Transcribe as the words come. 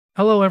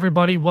Hello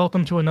everybody,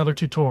 welcome to another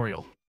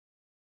tutorial.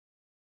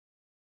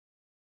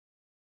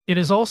 It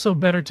is also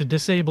better to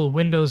disable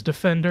Windows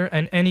Defender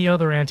and any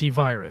other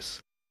antivirus.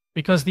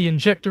 Because the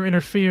injector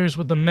interferes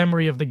with the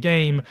memory of the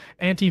game,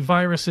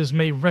 antiviruses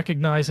may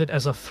recognize it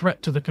as a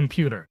threat to the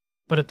computer,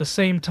 but at the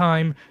same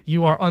time,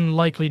 you are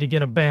unlikely to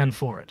get a ban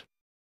for it.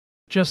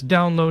 Just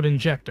download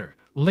Injector,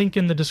 link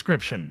in the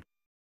description.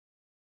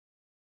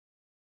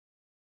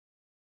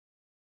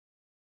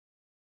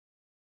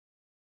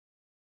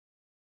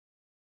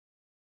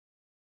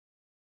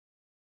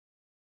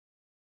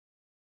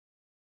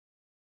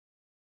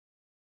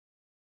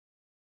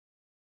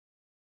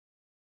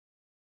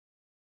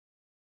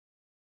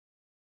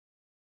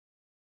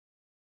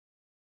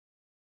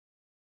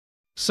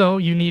 So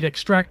you need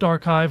Extract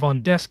Archive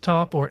on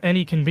desktop or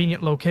any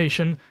convenient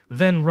location,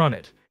 then run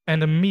it,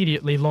 and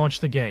immediately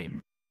launch the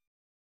game.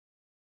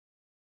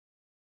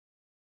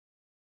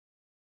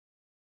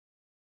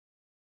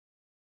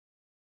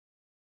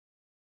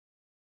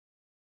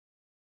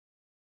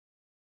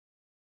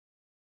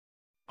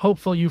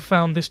 Hopefully you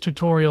found this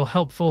tutorial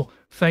helpful.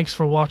 Thanks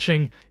for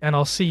watching, and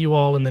I'll see you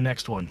all in the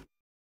next one.